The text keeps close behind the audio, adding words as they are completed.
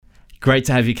Great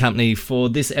to have your company for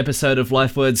this episode of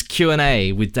LifeWords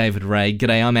Q&A with David Ray.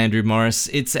 G'day, I'm Andrew Morris.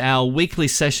 It's our weekly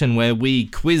session where we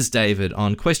quiz David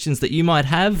on questions that you might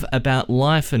have about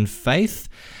life and faith.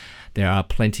 There are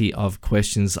plenty of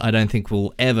questions. I don't think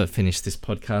we'll ever finish this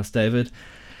podcast, David.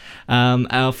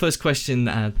 Our first question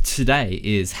today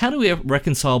is, how do we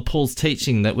reconcile Paul's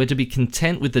teaching that we're to be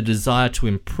content with the desire to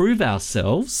improve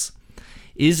ourselves?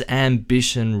 Is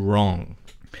ambition wrong?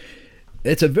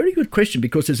 It's a very good question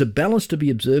because there's a balance to be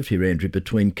observed here, Andrew,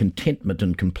 between contentment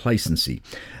and complacency.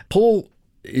 Paul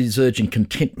is urging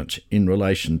contentment in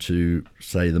relation to,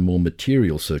 say, the more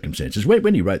material circumstances.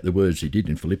 When he wrote the words he did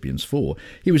in Philippians 4,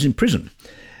 he was in prison.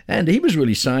 And he was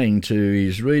really saying to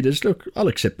his readers, look, I'll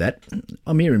accept that.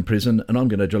 I'm here in prison and I'm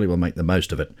going to jolly well make the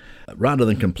most of it. Rather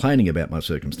than complaining about my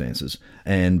circumstances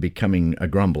and becoming a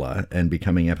grumbler and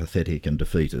becoming apathetic and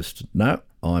defeatist. No,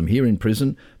 I'm here in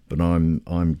prison, but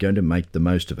I'm going to make the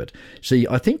most of it. See,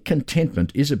 I think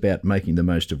contentment is about making the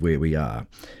most of where we are.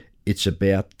 It's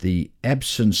about the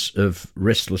absence of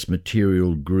restless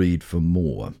material greed for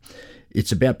more.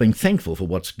 It's about being thankful for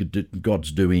what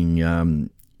God's doing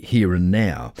here and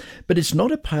now. But it's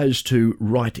not opposed to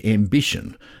right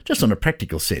ambition, just on a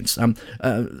practical sense.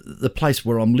 The place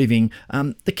where I'm living,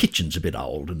 the kitchen's a bit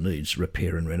old and needs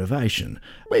repair and renovation.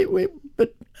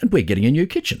 But we're getting a new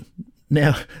kitchen.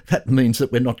 Now, that means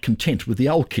that we're not content with the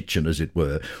old kitchen, as it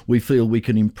were. We feel we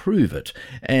can improve it,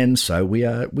 and so we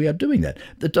are doing that.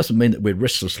 That doesn't mean that we're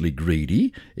restlessly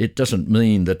greedy. It doesn't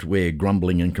mean that we're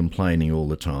grumbling and complaining all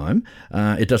the time.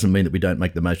 It doesn't mean that we don't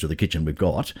make the most of the kitchen we've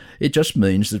got. It just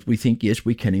means that we think, yes,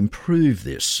 we can improve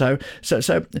this. So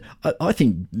I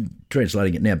think,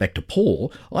 translating it now back to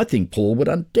Paul, I think Paul would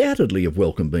undoubtedly have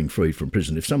welcomed being freed from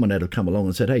prison if someone had come along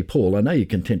and said, hey, Paul, I know you're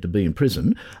content to be in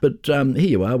prison, but here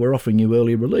you are, we're offering you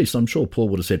early release. I'm sure Paul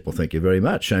would have said, well, thank you very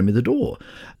much, show me the door.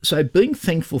 So being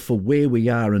thankful for where we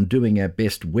are and doing our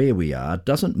best where we are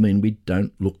doesn't mean we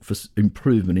don't look for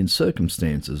improvement in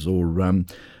circumstances or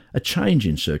a change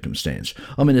in circumstance.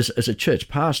 I mean, as a church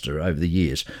pastor over the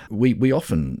years, we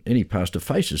often, any pastor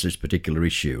faces this particular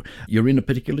issue. You're in a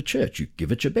particular church, you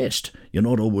give it your best. You're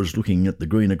not always looking at the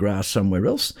greener grass somewhere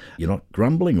else. You're not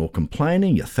grumbling or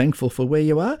complaining. You're thankful for where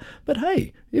you are. But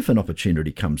hey, if an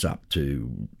opportunity comes up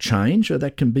to change,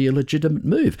 that can be a legitimate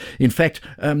move. In fact,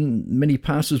 many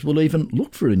pastors will even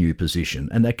look for a new position,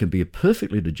 and that can be a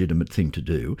perfectly legitimate thing to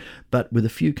do, but with a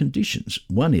few conditions.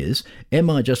 One is, am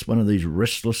I just one of these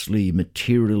restlessly,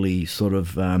 materially sort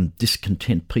of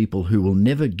discontent people who will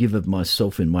never give of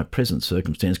myself in my present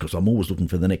circumstance because I'm always looking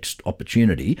for the next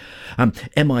opportunity?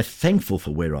 Am I thankful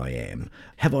for where I am?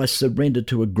 Have I surrendered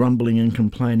to a grumbling and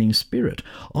complaining spirit?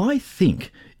 I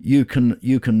think you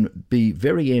can be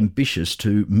very ambitious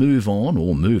to move on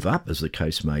or move up, as the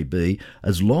case may be,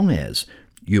 as long as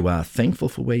you are thankful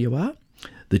for where you are,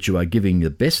 that you are giving the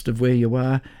best of where you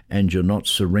are, and you're not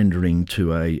surrendering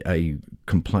to a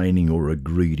complaining or a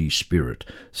greedy spirit.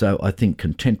 So I think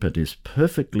contentment is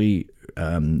perfectly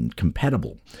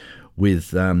compatible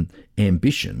with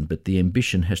ambition, but the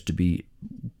ambition has to be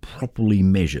properly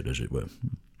measured, as it were.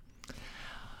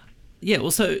 Yeah,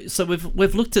 well, so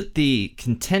we've looked at the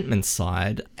contentment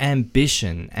side,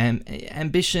 ambition.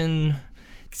 Ambition,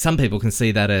 some people can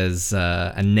see that as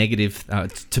a negative.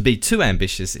 To be too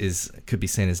ambitious could be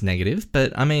seen as negative,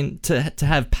 but I mean, to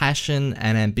have passion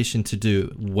and ambition to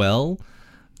do well,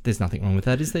 there's nothing wrong with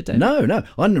that, is there, David? No.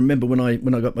 I remember when I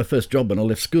got my first job when I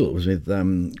left school, it was with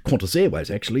Qantas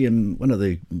Airways, actually, and one of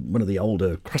the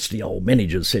older, crusty old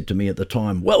managers said to me at the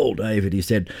time, well, David, he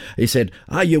said,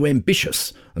 are you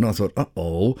ambitious? And I thought,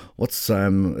 uh-oh,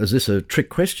 is this a trick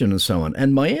question and so on?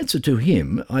 And my answer to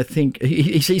him, I think,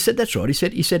 he said, that's right.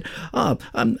 He said, are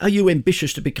you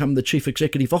ambitious to become the chief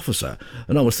executive officer?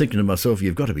 And I was thinking to myself,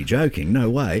 you've got to be joking, no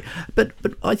way. But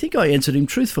I think I answered him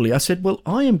truthfully. I said, well,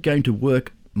 I am going to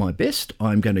work my best,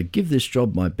 I'm going to give this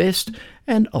job my best,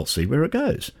 and I'll see where it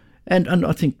goes. And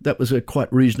I think that was a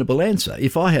quite reasonable answer.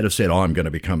 If I had have said, I'm going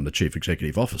to become the chief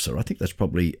executive officer, I think that's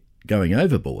probably going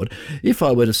overboard. If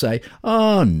I were to say,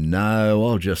 oh no,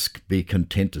 I'll just be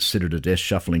content to sit at a desk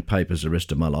shuffling papers the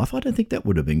rest of my life, I don't think that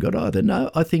would have been good either. No,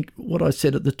 I think what I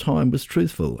said at the time was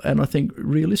truthful and I think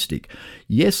realistic.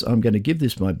 Yes, I'm going to give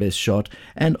this my best shot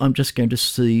and I'm just going to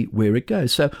see where it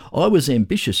goes. So I was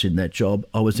ambitious in that job.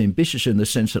 I was ambitious in the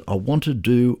sense that I want to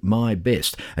do my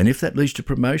best. And if that leads to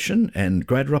promotion and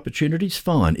greater opportunities,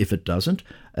 fine. If it doesn't,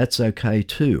 that's okay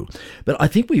too. But I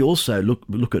think we also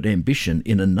look at ambition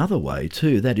in another way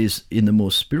too, that is in the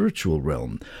more spiritual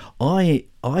realm. I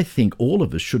think all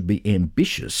of us should be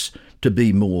ambitious to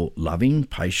be more loving,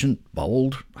 patient,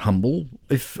 bold, humble.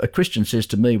 If a Christian says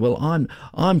to me, well,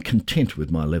 I'm content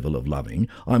with my level of loving,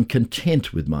 I'm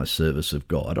content with my service of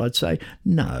God, I'd say,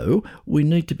 no, we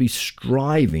need to be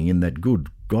striving in that good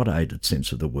God-aided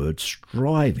sense of the word,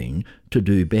 striving to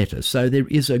do better. So there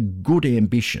is a good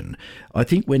ambition. I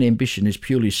think when ambition is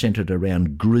purely centred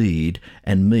around greed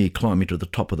and me climbing to the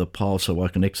top of the pile so I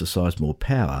can exercise more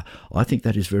power, I think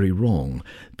that is very wrong.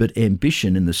 But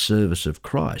ambition in the service of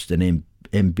Christ and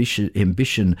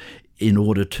ambition in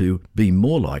order to be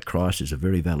more like Christ is a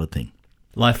very valid thing.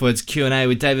 LifeWords Q&A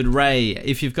with David Ray.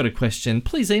 If you've got a question,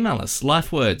 please email us.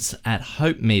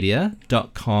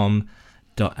 lifewords@hopemedia.com.au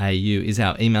is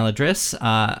our email address.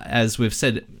 As we've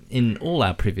said in all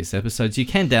our previous episodes, you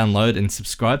can download and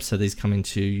subscribe, so these come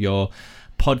into your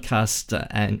podcast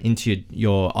and into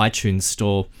your iTunes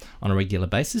store on a regular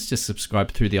basis. Just subscribe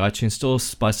through the iTunes store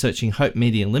by searching Hope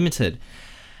Media Limited.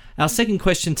 Our second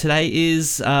question today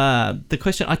is the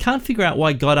question, I can't figure out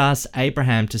why God asked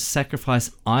Abraham to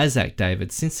sacrifice Isaac,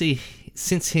 David,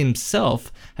 since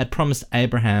himself had promised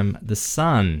Abraham the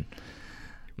son.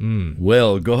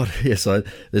 Well, God, yes,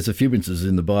 there's a few instances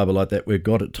in the Bible like that where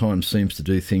God at times seems to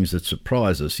do things that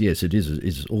surprise us. Yes,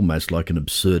 it's almost like an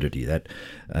absurdity, that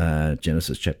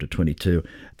Genesis chapter 22.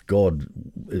 God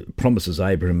promises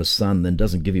Abraham a son, then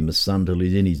doesn't give him a son till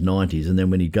he's in his 90s, and then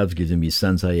when he does give him his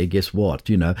son, say, yeah, guess what?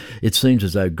 You know, it seems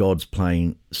as though God's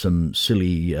playing some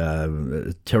silly,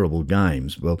 terrible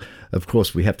games. Well, of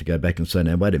course, we have to go back and say,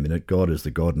 now, wait a minute, God is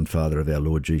the God and Father of our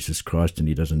Lord Jesus Christ, and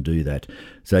he doesn't do that.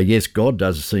 So, yes, God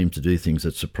does seem to do things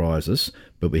that surprise us,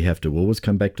 but we have to always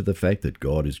come back to the fact that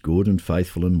God is good and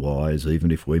faithful and wise,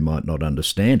 even if we might not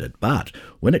understand it. But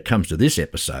when it comes to this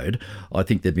episode, I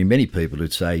think there'd be many people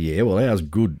who'd say, yeah, well, how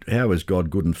is God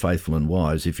good and faithful and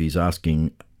wise if he's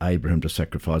asking Abraham to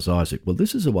sacrifice Isaac? Well,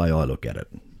 this is the way I look at it.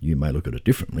 You may look at it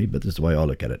differently, but this is the way I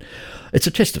look at it. It's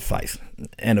a test of faith.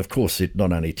 And of course, it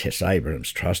not only tests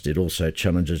Abraham's trust, it also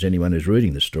challenges anyone who's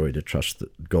reading the story to trust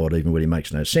God even when he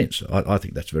makes no sense. I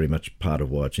think that's very much part of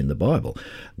why it's in the Bible.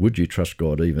 Would you trust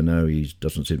God even though he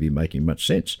doesn't seem to be making much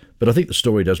sense? But I think the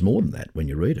story does more than that when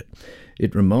you read it.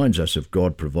 It reminds us of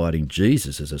God providing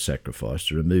Jesus as a sacrifice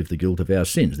to remove the guilt of our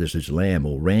sins. There's this lamb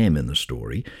or ram in the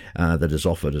story that is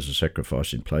offered as a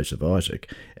sacrifice in place of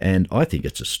Isaac. And I think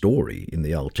it's a story in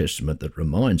the Old Testament that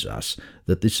reminds us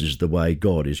that this is the way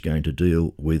God is going to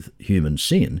deal with human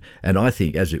sin. And I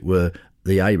think, as it were,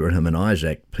 the Abraham and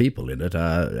Isaac people in it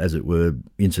are, as it were,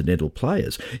 incidental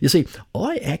players. You see,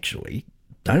 I actually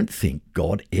don't think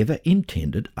God ever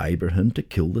intended Abraham to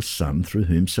kill the son through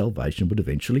whom salvation would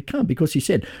eventually come, because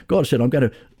God said, I'm going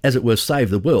to, as it were,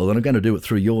 save the world, and I'm going to do it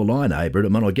through your line,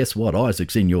 Abraham, and I guess what?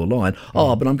 Isaac's in your line.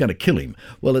 Oh, but I'm going to kill him.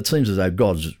 Well, it seems as though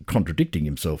God's contradicting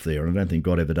himself there, and I don't think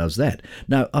God ever does that.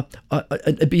 Now,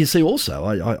 but you see, also,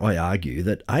 I argue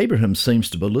that Abraham seems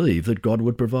to believe that God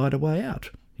would provide a way out.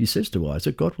 He says to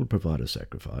Isaac, God will provide a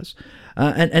sacrifice.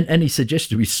 And he suggests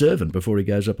to his servant before he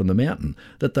goes up on the mountain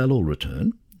that they'll all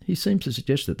return. He seems to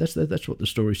suggest that that's what the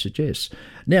story suggests.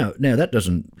 Now that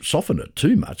doesn't soften it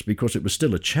too much because it was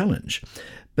still a challenge.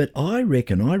 But I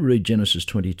reckon I read Genesis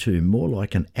 22 more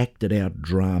like an acted-out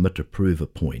drama to prove a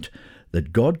point,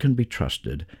 that God can be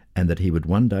trusted and that he would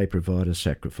one day provide a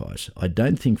sacrifice. I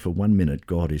don't think for 1 minute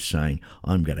God is saying,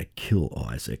 I'm going to kill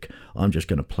Isaac. I'm just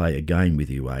going to play a game with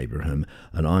you, Abraham,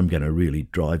 and I'm going to really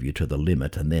drive you to the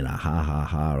limit, and then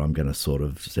I'm going to sort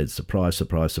of say, surprise,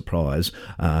 surprise, surprise,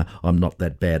 I'm not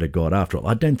that bad a God after all.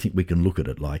 I don't think we can look at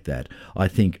it like that. I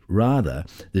think rather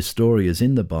this story is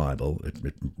in the Bible.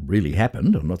 It really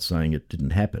happened. I'm not saying it didn't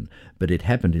happen, but it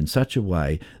happened in such a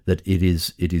way that it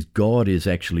is God is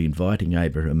actually inviting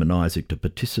Abraham and Isaac to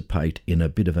participate in a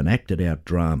bit of an acted-out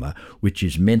drama, which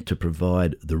is meant to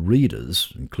provide the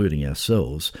readers, including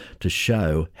ourselves, to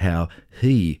show how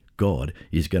God,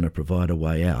 is going to provide a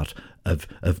way out of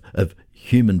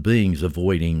human beings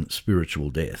avoiding spiritual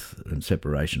death and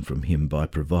separation from him by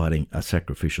providing a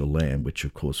sacrificial lamb, which,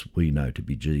 of course, we know to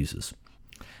be Jesus.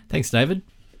 Thanks, David.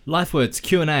 LifeWords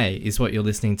Q&A is what you're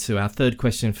listening to. Our third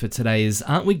question for today is,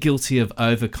 aren't we guilty of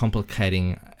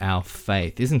overcomplicating our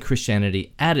faith? Isn't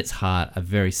Christianity at its heart a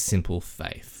very simple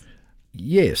faith?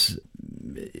 Yes.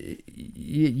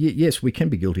 Yes, we can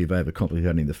be guilty of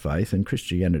overcomplicating the faith, and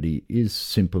Christianity is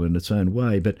simple in its own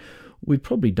way, but we've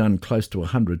probably done close to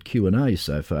 100 Q&As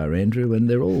so far, Andrew, and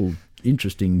they're all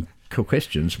interesting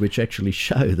questions which actually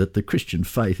show that the Christian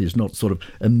faith is not sort of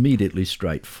immediately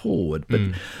straightforward. But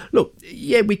look,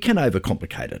 yeah, we can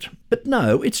overcomplicate it. But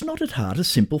no, it's not at heart a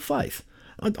simple faith.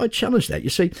 I challenge that. You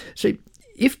see,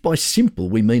 if by simple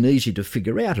we mean easy to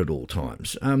figure out at all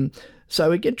times,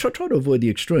 So again, try to avoid the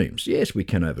extremes. Yes, we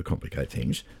can overcomplicate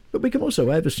things, but we can also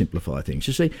oversimplify things.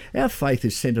 You see, our faith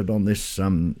is centred on this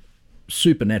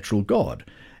supernatural God.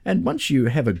 And once you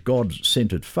have a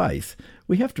God-centred faith,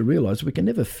 we have to realise we can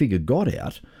never figure God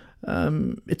out.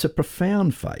 It's a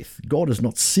profound faith. God is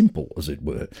not simple, as it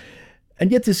were.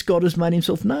 And yet this God has made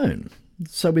himself known.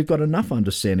 So we've got enough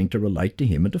understanding to relate to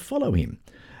him and to follow him.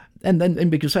 And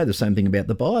we can say the same thing about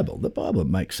the Bible. The Bible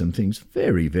makes some things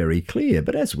very, very clear.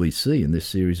 But as we see in this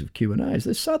series of Q&As,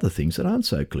 there's other things that aren't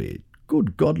so clear.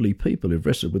 Good, godly people who've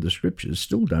wrestled with the Scriptures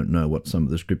still don't know what some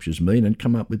of the Scriptures mean and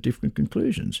come up with different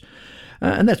conclusions.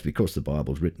 And that's because the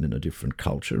Bible's written in a different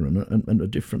culture and a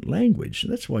different language.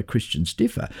 And that's why Christians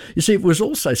differ. You see, if it was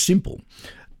all so simple,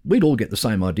 we'd all get the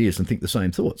same ideas and think the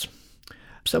same thoughts.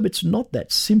 So it's not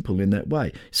that simple in that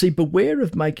way. See, beware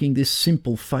of making this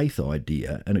simple faith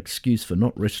idea an excuse for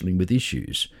not wrestling with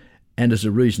issues and as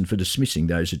a reason for dismissing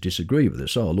those who disagree with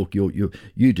us. Oh, look,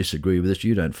 you disagree with us,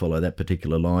 you don't follow that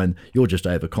particular line, you're just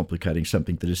overcomplicating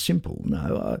something that is simple.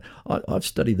 No, I've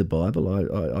studied the Bible,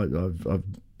 I've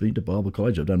been to Bible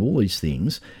college, I've done all these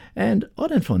things, and I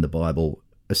don't find the Bible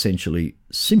essentially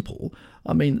simple.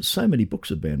 I mean, so many books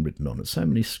have been written on it. So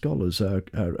many scholars are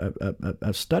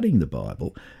studying the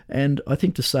Bible, and I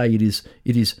think to say it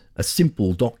is a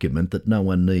simple document that no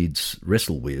one needs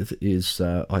wrestle with is,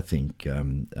 I think,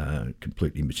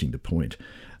 completely missing the point.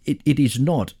 It is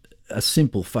not a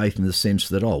simple faith in the sense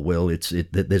that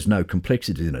that there's no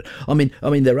complexity in it. I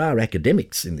mean, there are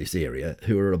academics in this area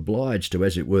who are obliged to,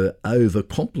 as it were,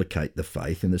 overcomplicate the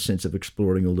faith in the sense of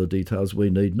exploring all the details we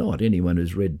need not. Anyone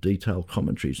who's read detailed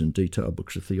commentaries and detailed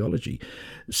books of theology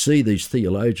see these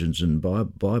theologians and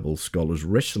Bible scholars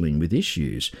wrestling with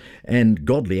issues, and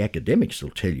godly academics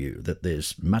will tell you that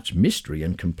there's much mystery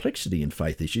and complexity in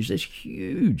faith issues. There's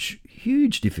huge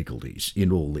difficulties in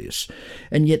all this,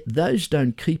 and yet those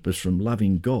don't keep us from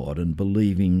loving God and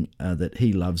believing that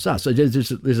he loves us. So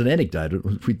there's an anecdote.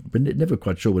 We're never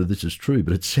quite sure whether this is true,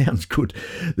 but it sounds good.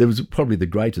 There was probably the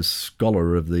greatest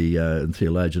scholar of the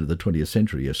theologian of the 20th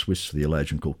century, a Swiss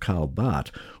theologian called Karl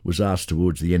Barth, was asked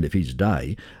towards the end of his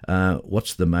day,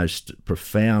 what's the most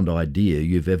profound idea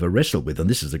you've ever wrestled with?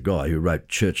 And this is a guy who wrote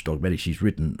Church Dogmatics. He's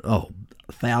written,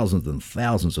 thousands and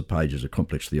thousands of pages of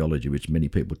complex theology which many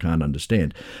people can't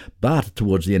understand. But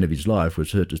towards the end of his life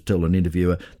was heard to tell an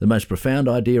interviewer, the most profound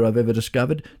idea I've ever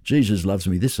discovered, Jesus loves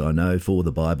me, this I know, for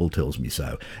the Bible tells me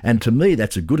so. And to me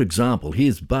that's a good example.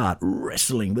 Here's Barth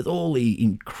wrestling with all the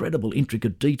incredible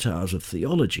intricate details of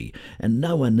theology, and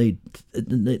no one need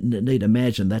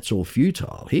imagine that's all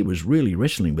futile. He was really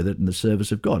wrestling with it in the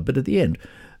service of God. But at the end,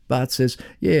 Barth says,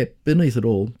 beneath it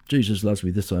all, Jesus loves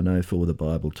me, this I know, for the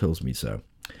Bible tells me so.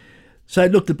 So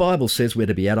look, the Bible says we're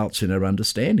to be adults in our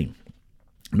understanding,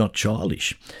 not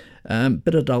childish,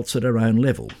 but adults at our own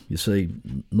level. You see,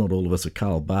 not all of us are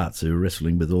Karl Barths who are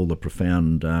wrestling with all the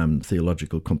profound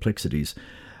theological complexities.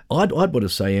 I'd want to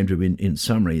say, Andrew, in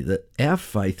summary, that our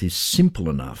faith is simple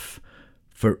enough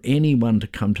for anyone to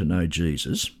come to know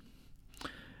Jesus,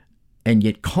 and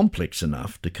yet complex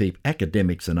enough to keep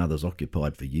academics and others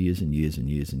occupied for years and years and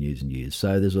years and years and years.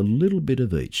 So there's a little bit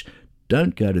of each.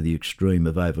 Don't go to the extreme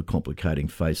of overcomplicating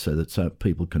faith so that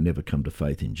people can never come to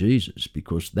faith in Jesus,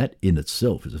 because that in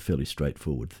itself is a fairly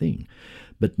straightforward thing.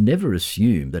 But never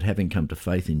assume that having come to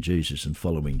faith in Jesus and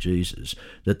following Jesus,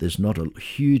 that there's not a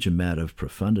huge amount of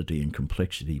profundity and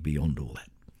complexity beyond all that.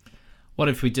 What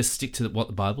if we just stick to what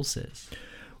the Bible says?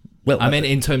 Well, I mean,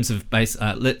 in terms of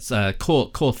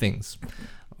core things,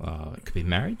 it could be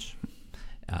marriage.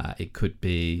 It could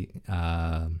be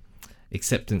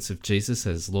acceptance of Jesus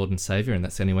as Lord and Savior, and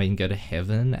that's the only way you can go to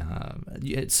heaven.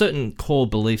 Certain core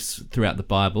beliefs throughout the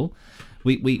Bible,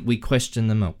 we question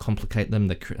them or complicate them.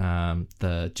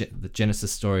 The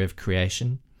Genesis story of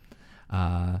creation.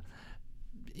 Do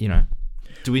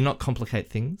we not complicate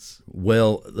things?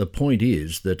 Well, the point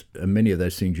is that many of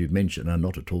those things you've mentioned are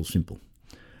not at all simple.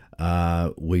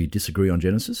 We disagree on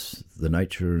Genesis, the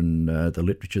nature and the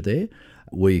literature there.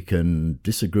 We can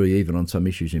disagree even on some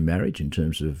issues in marriage in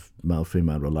terms of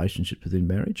male-female relationships within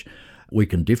marriage. We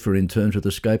can differ in terms of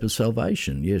the scope of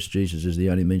salvation. Yes, Jesus is the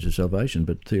only means of salvation,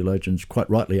 but theologians quite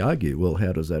rightly argue, well,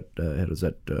 how does that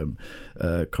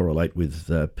correlate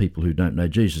with people who don't know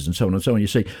Jesus, and so on and so on. You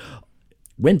see,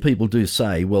 when people do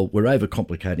say, well, we're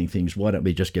overcomplicating things, why don't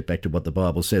we just get back to what the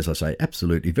Bible says? I say,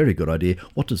 absolutely, very good idea.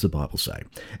 What does the Bible say?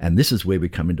 And this is where we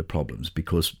come into problems,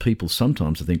 because people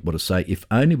sometimes think what to say, if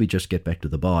only we just get back to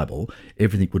the Bible,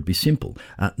 everything would be simple.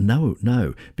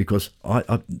 No, because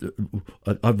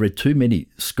I've read too many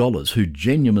scholars who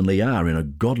genuinely are, in a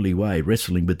godly way,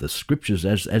 wrestling with the scriptures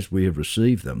as we have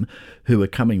received them, who are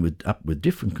coming up with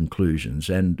different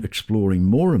conclusions and exploring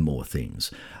more and more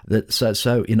things.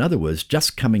 So in other words,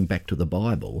 just coming back to the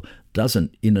Bible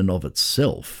doesn't in and of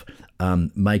itself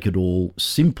make it all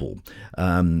simple,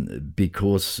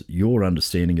 because your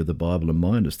understanding of the Bible and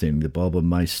my understanding of the Bible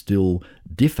may still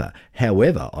differ.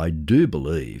 However, I do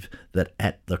believe that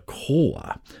at the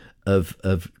core of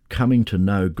coming to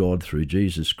know God through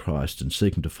Jesus Christ and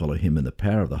seeking to follow him in the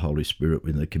power of the Holy Spirit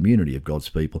within the community of God's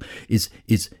people is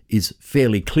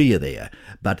fairly clear there.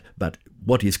 But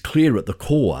what is clear at the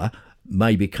core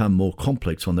may become more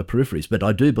complex on the peripheries. But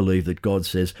I do believe that God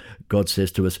says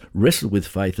to us, wrestle with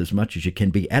faith as much as you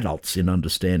can. Be adults in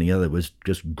understanding. In other words,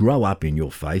 just grow up in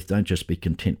your faith. Don't just be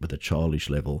content with a childish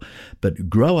level, but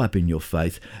grow up in your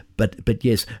faith. But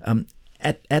yes,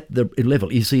 at the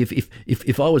level, you see,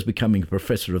 if I was becoming a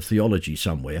professor of theology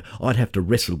somewhere, I'd have to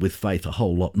wrestle with faith a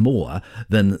whole lot more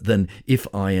than if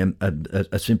I am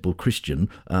a simple Christian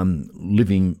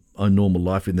living a normal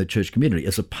life in the church community.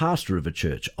 As a pastor of a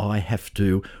church, I have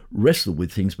to wrestle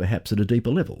with things perhaps at a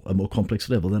deeper level, a more complex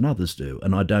level than others do,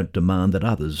 and I don't demand that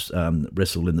others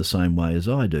wrestle in the same way as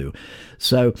I do.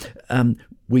 So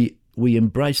we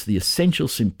embrace the essential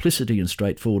simplicity and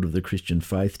straightforward of the Christian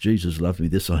faith. Jesus loved me,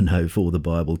 this I know, for the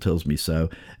Bible tells me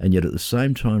so, and yet at the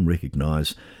same time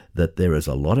recognise that there is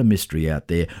a lot of mystery out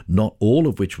there, not all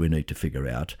of which we need to figure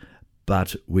out,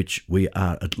 but which we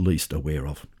are at least aware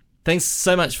of. Thanks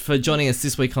so much for joining us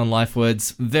this week on Life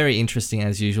Words. Very interesting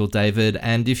as usual, David.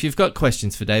 And if you've got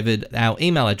questions for David, our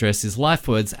email address is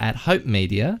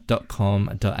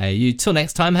lifewords@hopemedia.com.au. Till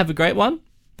next time, have a great one.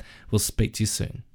 We'll speak to you soon.